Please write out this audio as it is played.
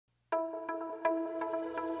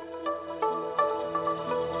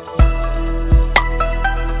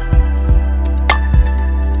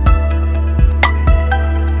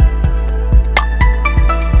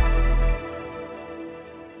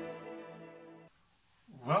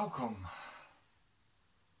Welcome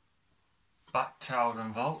back to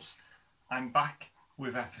Alden Vaults. I'm back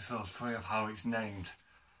with episode 3 of How It's Named,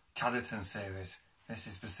 Chadderton series. This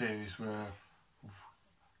is the series where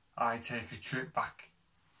I take a trip back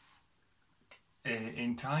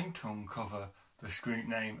in time to uncover the street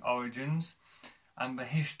name origins and the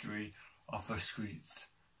history of the streets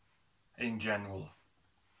in general,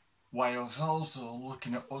 whilst also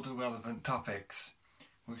looking at other relevant topics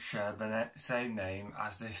which share the same name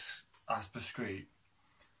as the street.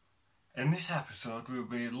 In this episode, we'll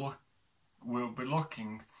be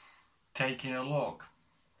taking a look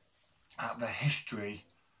at the history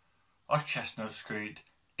of Chestnut Street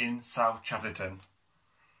in South Chadderton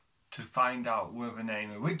to find out where the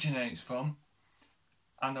name originates from,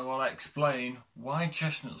 and I will explain why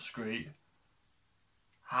Chestnut Street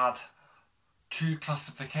had two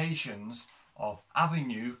classifications of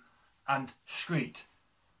avenue and street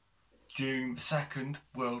during the Second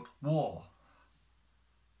World War,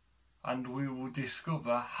 and we will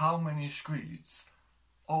discover how many streets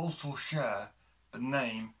also share the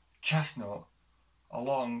name Chestnut,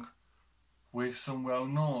 along with some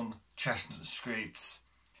well-known Chestnut streets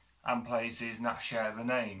and places that share the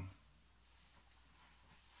name.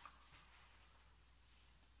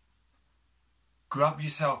 Grab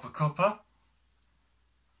yourself a cuppa,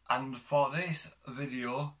 and for this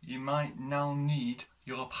video you might now need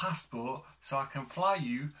your passport so I can fly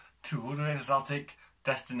you to other exotic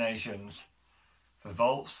destinations. The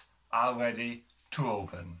vaults are ready to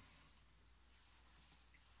open.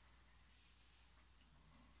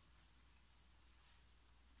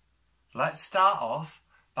 Let's start off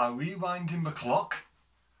by rewinding the clock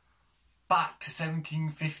back to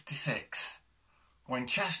 1756, when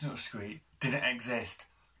Chestnut Street didn't exist,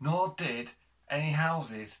 nor did any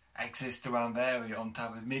houses exist around the area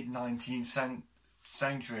until the mid-19th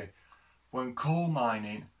century, when coal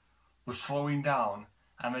mining was slowing down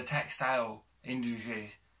and the textile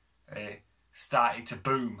industry started to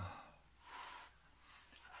boom.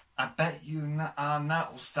 I bet you are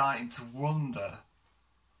now starting to wonder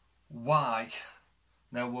why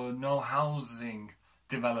there were no housing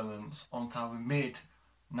developments until the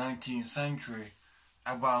mid-19th century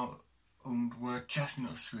around where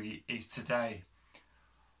Chestnut Street is today,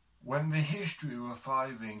 when the history was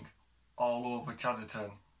thriving all over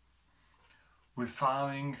Chadderton, with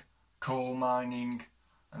farming, coal mining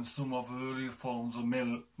and some of the earlier forms of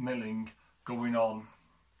milling going on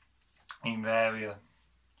in the area.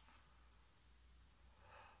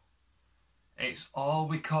 It's all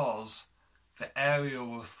because the area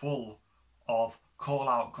was full of coal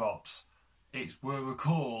outcrops. It's where the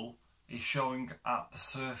coal is showing at the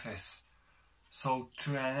surface. So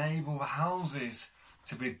to enable the houses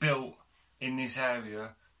to be built in this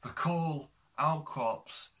area, the coal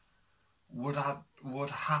outcrops would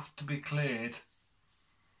have to be cleared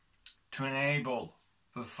to enable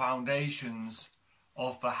the foundations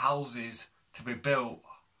of the houses to be built,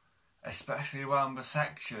 especially around the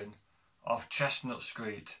section of Chestnut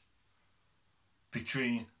Street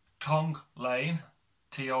between Tong Lane,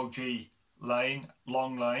 T-O-G Lane,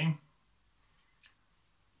 Long Lane,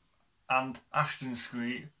 and Ashton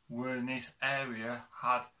Street, where this area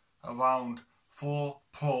had around 4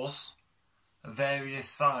 plus various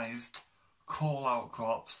sized coal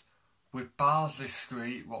outcrops, with Barsley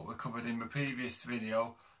Street, what we covered in the previous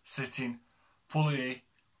video, sitting fully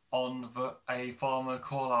on a former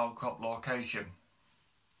coal outcrop location.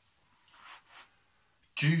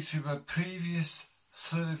 Due to the previous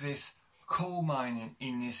service coal mining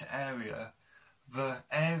in this area, the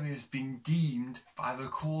area has been deemed by the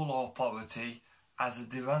Coal Authority as a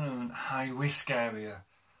development high risk area,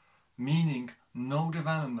 meaning no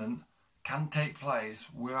development can take place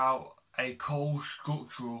without a coal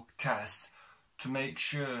structural test to make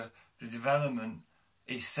sure the development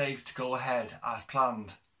is safe to go ahead as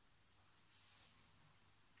planned.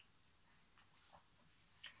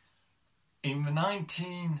 In the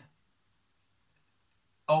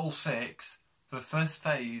 1906, the first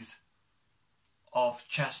phase of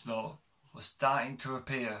Chestnut was starting to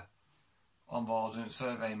appear on the Ordnance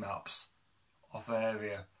Survey maps of the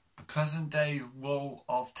area. The present day row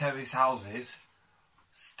of terrace houses,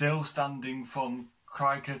 still standing from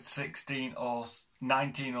Crikey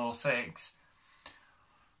 1906,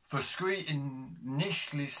 the street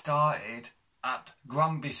initially started at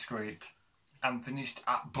Granby Street and finished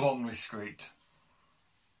at Bromley Street.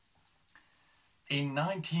 In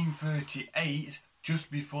 1938,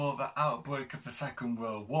 just before the outbreak of the Second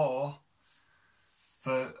World War,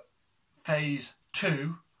 the Phase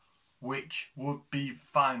 2, which would be the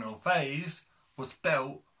final phase, was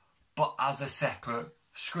built but as a separate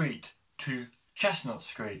street to Chestnut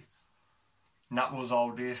Street. And that was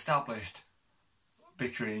already established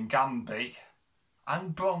between Gamby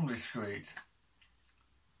and Bromley Street.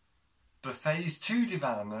 The Phase 2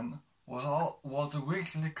 development was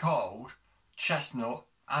originally called Chestnut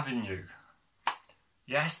Avenue.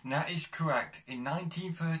 Yes, that is correct. In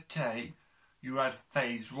 1938, you had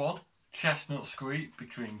Phase 1, Chestnut Street,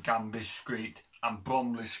 between Gamby Street and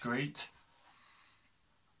Bromley Street,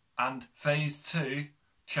 and Phase 2,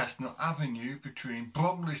 Chestnut Avenue, between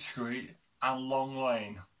Bromley Street and Long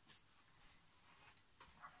Lane.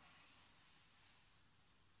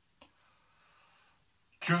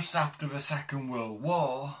 Just after the Second World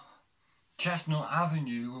War, Chestnut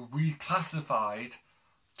Avenue was reclassified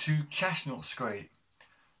to Chestnut Street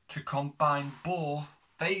to combine both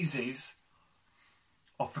phases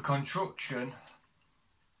of the construction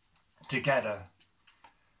together,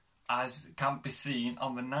 as can be seen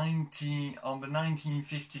on the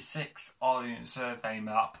 1956 Ordnance Survey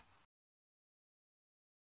map.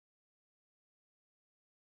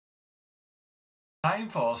 Time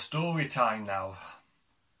for story time now.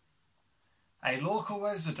 A local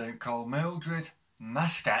resident called Mildred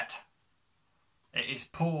Masket, it is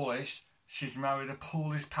Polish, she's married a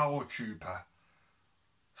Polish paratrooper,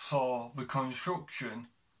 saw the construction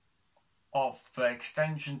of the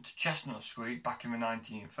extension to Chestnut Street back in the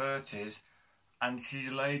 1930s, and she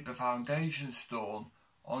laid the foundation stone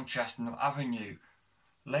on Chestnut Avenue,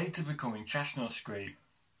 later becoming Chestnut Street.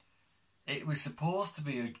 It was supposed to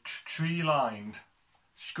be a tree-lined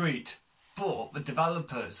street, but the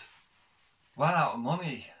developers ran out of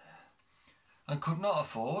money and could not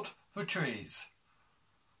afford the trees,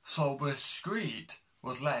 so the street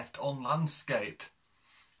was left unlandscaped,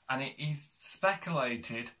 and it is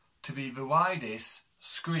speculated to be the widest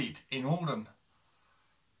street in Oldham,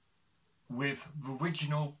 with the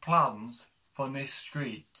original plans for this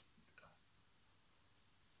street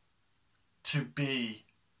to be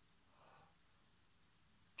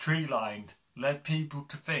tree-lined led people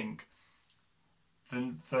to think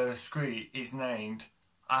the street is named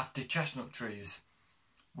after chestnut trees,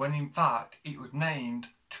 when in fact it was named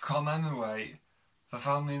to commemorate the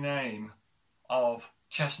family name of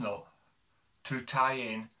Chestnut, to tie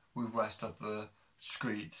in with the rest of the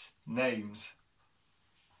street's names.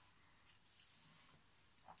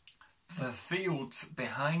 The fields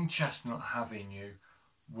behind Chestnut Avenue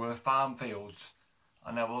were farm fields,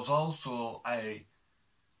 and there was also a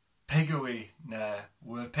piggery there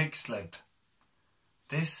where pigs lived.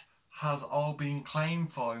 This has all been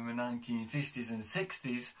claimed for in the 1950s and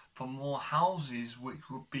 60s for more houses, which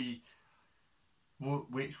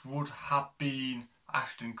would have been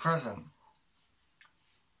Ashton Crescent.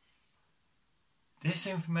 This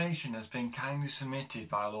information has been kindly submitted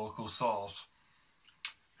by a local source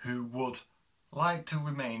who would like to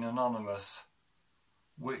remain anonymous,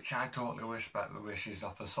 which I totally respect the wishes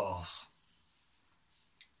of the source.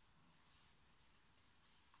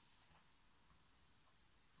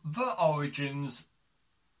 The origins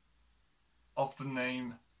of the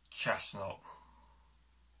name Chestnut.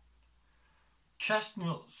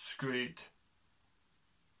 Chestnut Street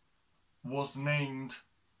was named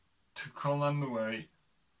to commemorate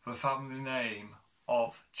the family name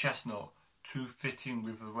of Chestnut, to fit in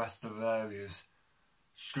with the rest of the area's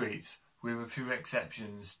streets, with a few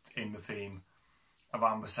exceptions in the theme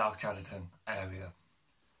around the South Chadderton area.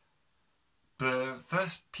 The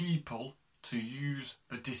first people to use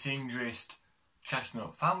the distinguished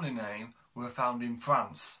Chestnut family name were found in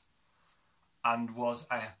France, and was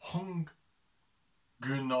a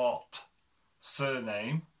Huguenot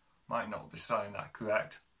surname, might not be spelling that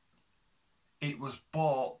correct. It was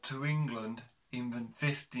brought to England in the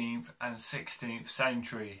 15th and 16th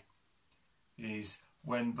century, is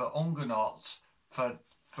when the Huguenots fled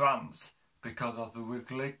France because of the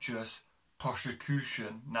religious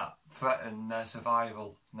persecution that threatened their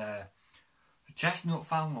survival there. The Chestnut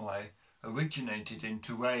family originated in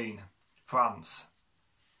Touraine, France.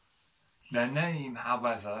 Their name,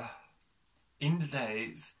 however,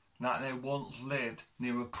 indicates that they once lived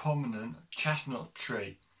near a prominent chestnut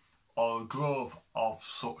tree or a grove of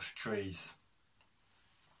such trees.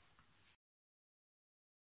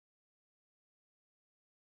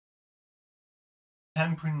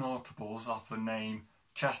 Contemporary notables of the name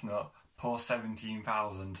Chestnut post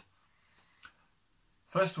 17,000.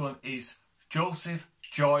 First one is Joseph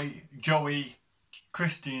Joey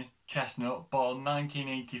Christian Chestnut, born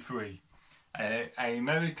 1983. An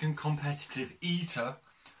American competitive eater,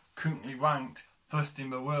 currently ranked first in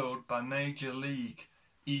the world by Major League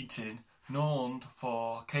Eating, known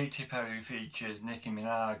for Katy Perry features Nicki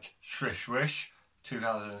Minaj Swish Wish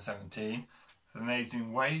 2017, The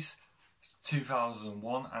Amazing Race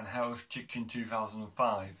 2001 and Hell's Kitchen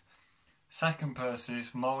 2005. Second person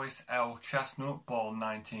is Maurice L. Chestnut, born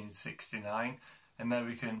 1969,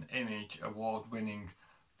 American Image Award-winning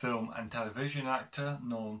film and television actor,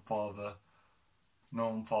 known for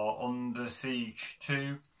Under Siege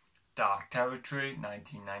 2, Dark Territory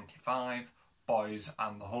 1995, Boys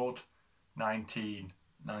and the Hood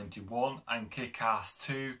 1991, and Kick-Ass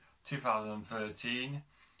 2 2013.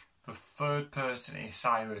 The third person is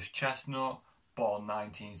Cyrus Chestnut, born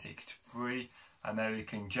 1963,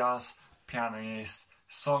 American jazz pianist,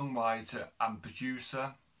 songwriter and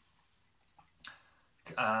producer.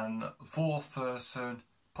 And fourth person,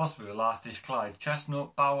 possibly the last, is Clyde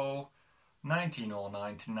Chestnut Barrow,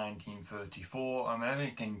 1909 to 1934,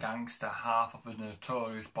 American gangster, half of the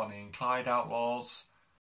notorious Bonnie and Clyde outlaws.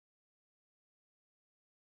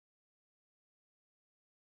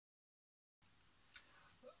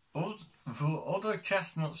 The other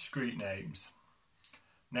Chestnut Street names.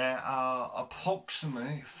 There are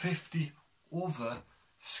approximately 50 other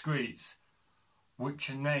streets which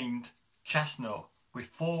are named Chestnut, with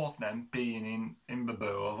 4 of them being in the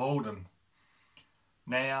borough of Oldham.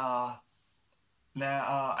 There are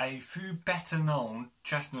a few better known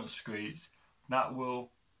Chestnut Streets that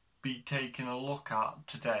we'll be taking a look at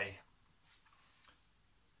today.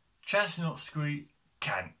 Chestnut Street,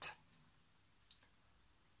 Kent.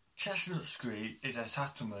 Chestnut Street is a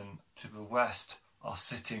settlement to the west of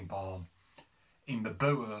Sittingbourne in the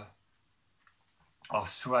borough of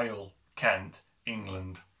Swale, Kent,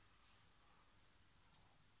 England.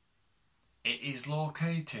 It is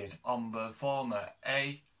located on the former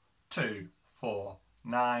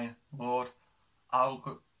A249 road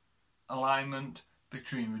alignment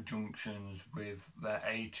between the junctions with the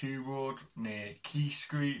A2 road near Key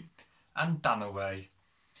Street and Danaway.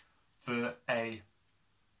 The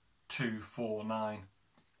A249,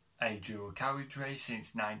 a dual carriageway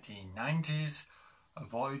since 1990s,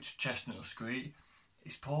 avoids Chestnut Street.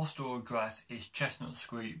 Its postal address is Chestnut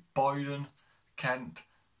Street, Boyden, Kent.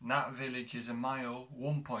 That village is a mile,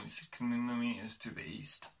 1.6 kilometres to the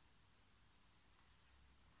east.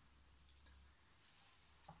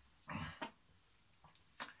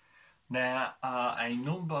 There are a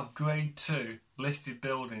number of Grade 2 listed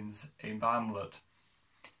buildings in the hamlet,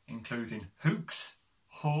 including Hooks,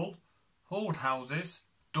 Hull, Old Houses,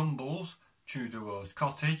 Dumbles, Tudor Rose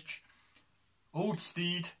Cottage,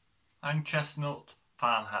 Oldsteed and Chestnut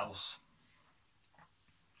Farmhouse.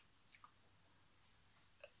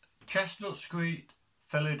 Chestnut Street,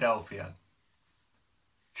 Philadelphia.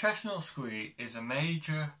 Chestnut Street is a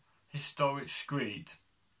major historic street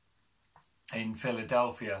in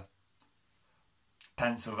Philadelphia,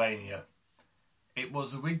 Pennsylvania. It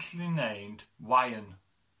was originally named Wyan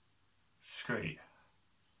Street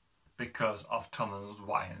because of Thomas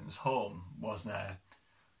Wyan's home was there.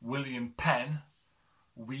 William Penn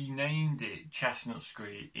renamed it Chestnut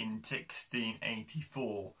Street in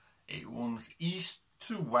 1684. It runs east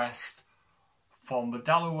to west from the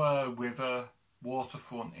Delaware River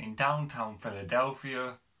waterfront in downtown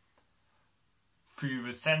Philadelphia through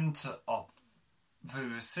the center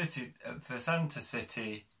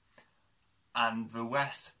city and the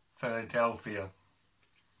West Philadelphia.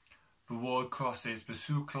 The road crosses the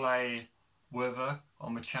Schuylkill River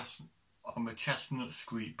on the Chestnut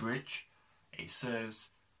Street Bridge. It serves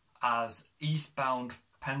as eastbound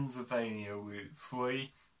Pennsylvania Route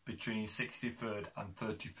 3 between 63rd and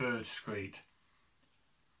 33rd Street.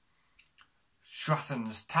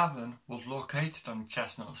 Stratton's Tavern was located on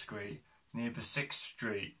Chestnut Street near the 6th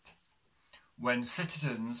Street. When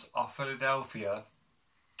citizens of Philadelphia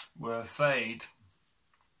were afraid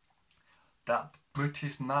that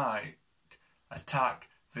British might attack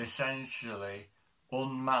the essentially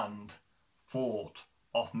unmanned fort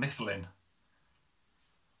of Mifflin,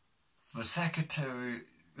 the secretary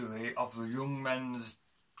of the Young Men's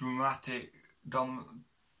Dramatic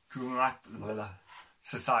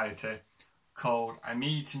Society called a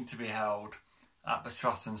meeting to be held at the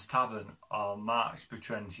Stratton's Tavern on March the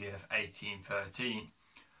 20th, 1813.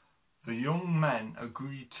 The young men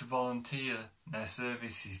agreed to volunteer their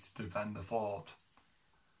services to defend the fort.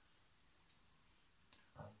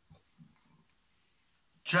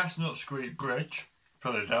 Chestnut Street Bridge,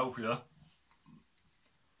 Philadelphia.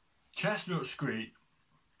 Chestnut Street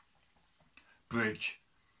Bridge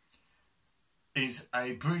is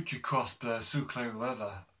a bridge across the Schuylkill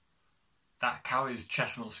River that carries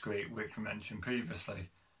Chestnut Street, which we mentioned previously,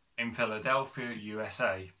 in Philadelphia,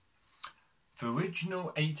 USA. The original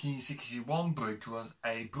 1861 bridge was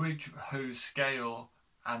a bridge whose scale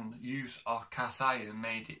and use of cast iron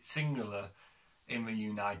made it singular in the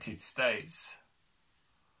United States.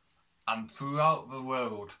 and throughout the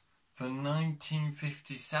world. The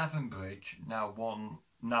 1957 bridge, now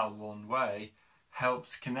one way,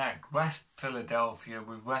 helps connect West Philadelphia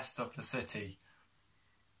with rest of the city.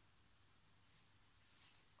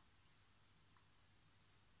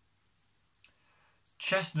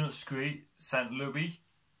 Chestnut Street, St. Louis.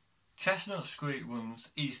 Chestnut Street runs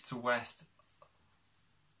east to west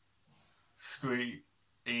Street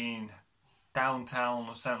in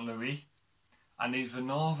downtown St. Louis and is the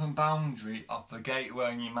northern boundary of the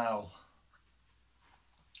Gateway Mall.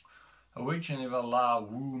 Originally the La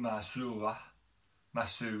Rue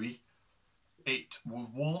Missouri, it was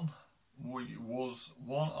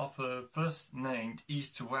one of the first named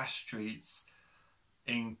east to west streets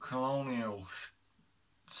in colonial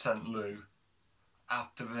St. Louis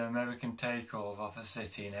after the American takeover of the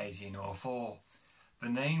city in 1804. The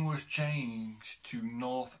name was changed to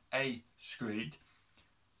North A Street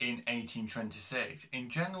in 1826. In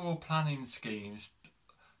general planning schemes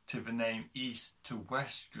to the name East to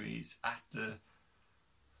West Streets after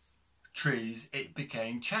trees, it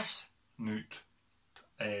became Chestnut,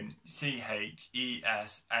 Chesnut.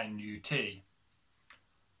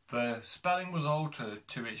 The spelling was altered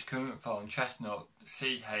to its current form, Chestnut,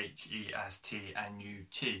 Chestnut,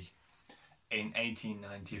 in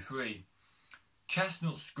 1893.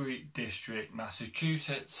 Chestnut Street District,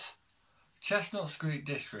 Massachusetts. Chestnut Street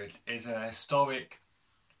District is a historic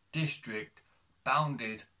district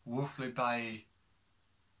bounded roughly by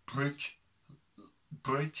Bridge,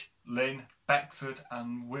 Lynn, Beckford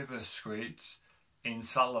and River Streets in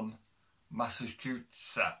Salem,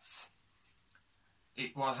 Massachusetts.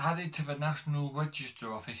 It was added to the National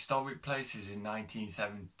Register of Historic Places in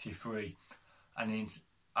 1973 and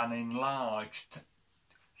enlarged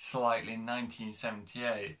slightly in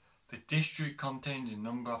 1978. The district contains a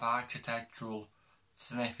number of architectural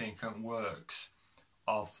significant works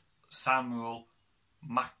of Samuel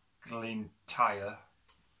McIntyre,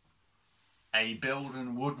 a builder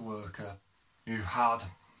and woodworker who had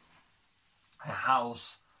a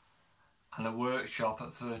house and a workshop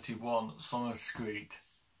at 31 Summer Street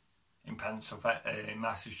in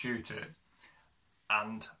Massachusetts,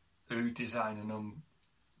 and who designed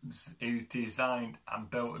and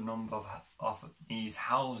built a number of these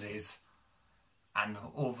houses and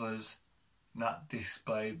others that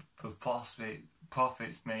displayed the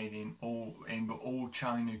profits made in the old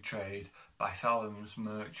China trade by Salem's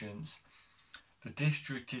merchants. The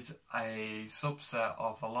district is a subset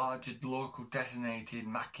of a larger local designated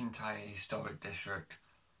McIntyre Historic District.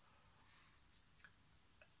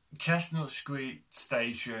 Chestnut Street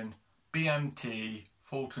Station, BMT,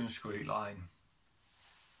 Fulton Street Line.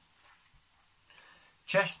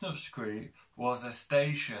 Chestnut Street was a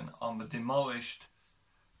station on the demolished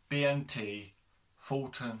BMT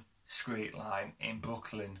Fulton Street Line in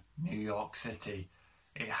Brooklyn, New York City.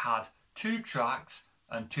 It had 2 tracks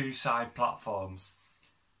and 2 side platforms.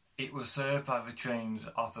 It was served by the trains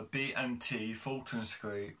of the BMT Fulton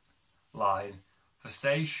Street Line. The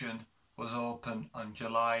station was opened on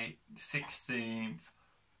July 16,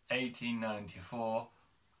 1894,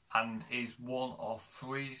 and is one of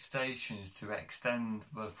 3 stations to extend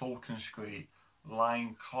the Fulton Street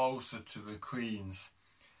Line closer to the Queens.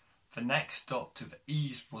 The next stop to the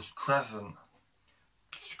east was Crescent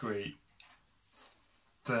Street.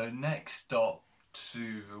 The next stop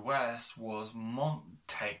to the west was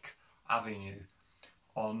Montague Avenue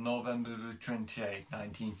on November 28,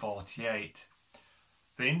 1948.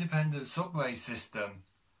 The independent subway system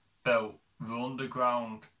built the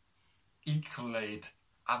underground Euclid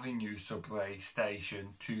Avenue subway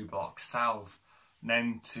station 2 blocks south,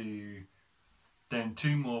 then 2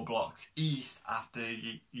 more blocks east after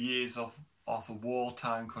years of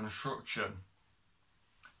wartime construction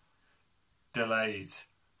delays.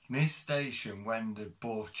 This station rendered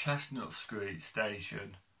both Chestnut Street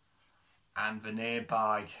Station and the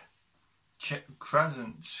nearby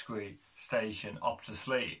Crescent Street Station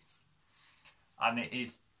obsolete, and it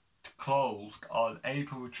is closed on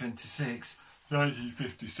April 26,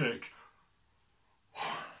 1956.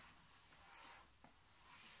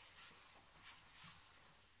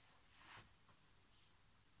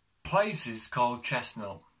 Places called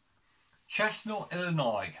Chestnut. Chestnut,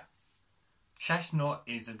 Illinois. Chestnut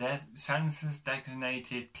is a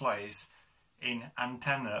census-designated place in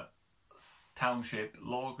Antenna Township,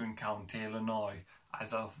 Logan County, Illinois.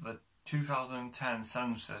 As of the 2010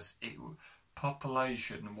 census, its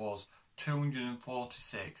population was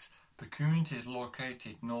 246. The community is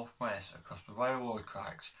located northwest across the railroad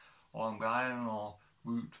tracks along the Iron Ore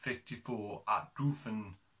Route 54 at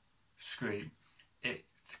Dufferin Street. Its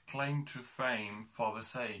claim to fame for the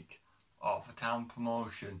sake of the town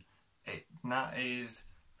promotion That is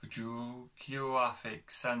the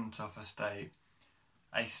geographic centre of the state.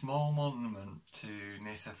 A small monument to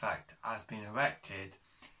this effect has been erected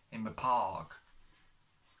in the park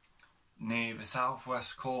near the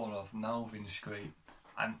southwest corner of Melvin Street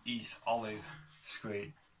and East Olive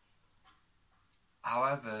Street.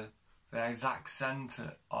 However, the exact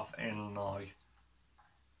centre of Illinois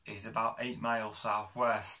is about 8 miles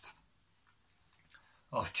southwest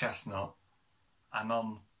of Chestnut and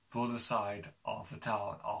on the other side of the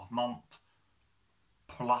town of Mont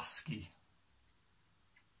Pulaski.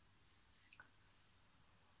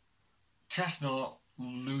 Chestnut,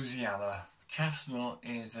 Louisiana. Chestnut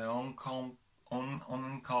is an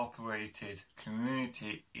unincorporated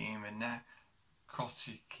community in the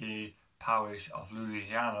Crescent parish of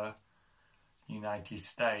Louisiana, United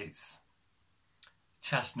States.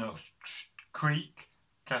 Chestnut Creek.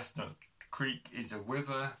 Chestnut Creek is a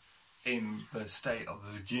river in the state of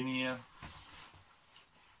Virginia.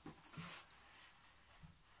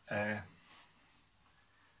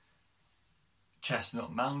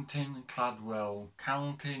 Chestnut Mountain, Caldwell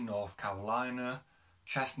County, North Carolina.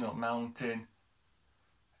 Chestnut Mountain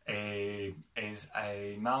is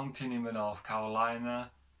a mountain in the North Carolina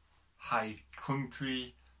high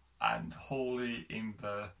country and wholly in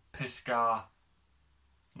the Pisgah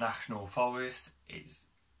National Forest. It's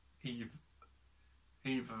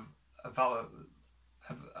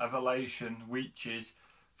elevation reaches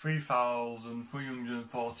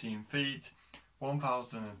 3,314 feet,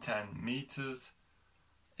 1,010 meters.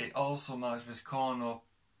 It also marks the corner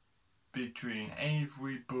between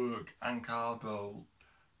Avery, Burke and Caldwell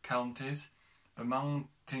counties. The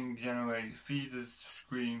mountain generates feeder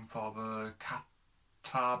stream for the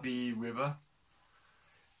Catawba River.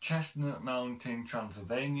 Chestnut Mountain,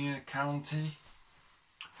 Transylvania County,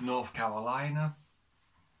 North Carolina.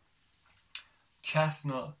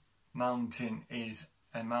 Chestnut Mountain is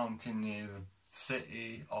a mountain near the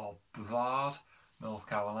city of Brevard, North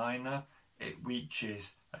Carolina. It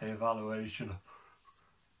reaches an elevation of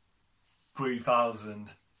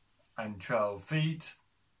 3,012 feet,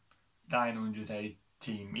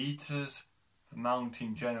 918 meters. The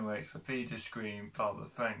mountain generates the feeder stream for the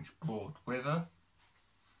French Broad River.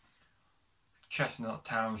 Chestnut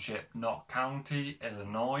Township, Knott County,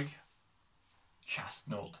 Illinois.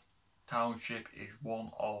 Chestnut Township is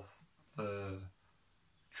one of the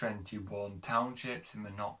 21 townships in the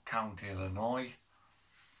Knott County, Illinois,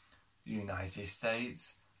 United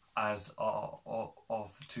States. As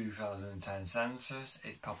of the 2010 census,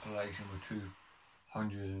 its population was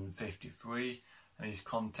 253 and is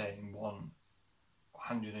containing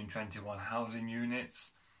 121 housing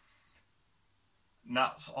units. And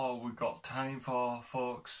that's all we've got time for,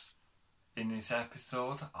 folks, in this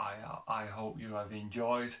episode. I hope you have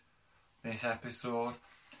enjoyed this episode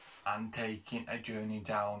and taking a journey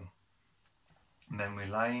down memory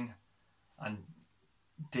lane. And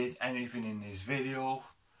did anything in this video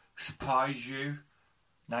surprise you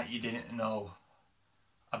that you didn't know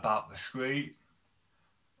about the street?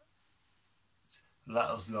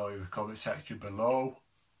 Let us know in the comment section below.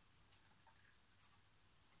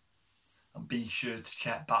 And be sure to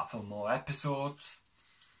check back for more episodes.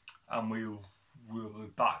 And we'll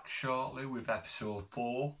be back shortly with episode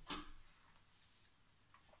 4.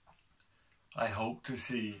 I hope to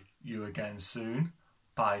see you again soon.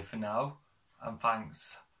 Bye for now. And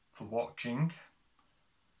thanks for watching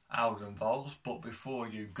Alden Vaults. But before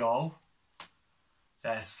you go,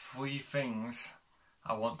 there's 3 things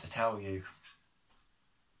I want to tell you.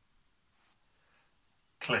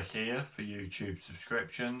 Click here for YouTube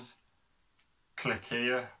subscriptions. Click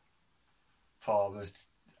here for the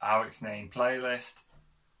Alex Name playlist.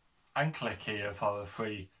 And click here for the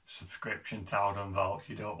free subscription to Alden Vaults.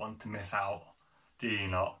 You don't want to miss out, do you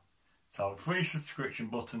not? So, free subscription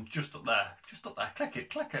button just up there. Just up there. Click it,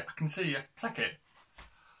 click it. I can see you. Click it.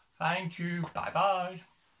 Thank you. Bye bye.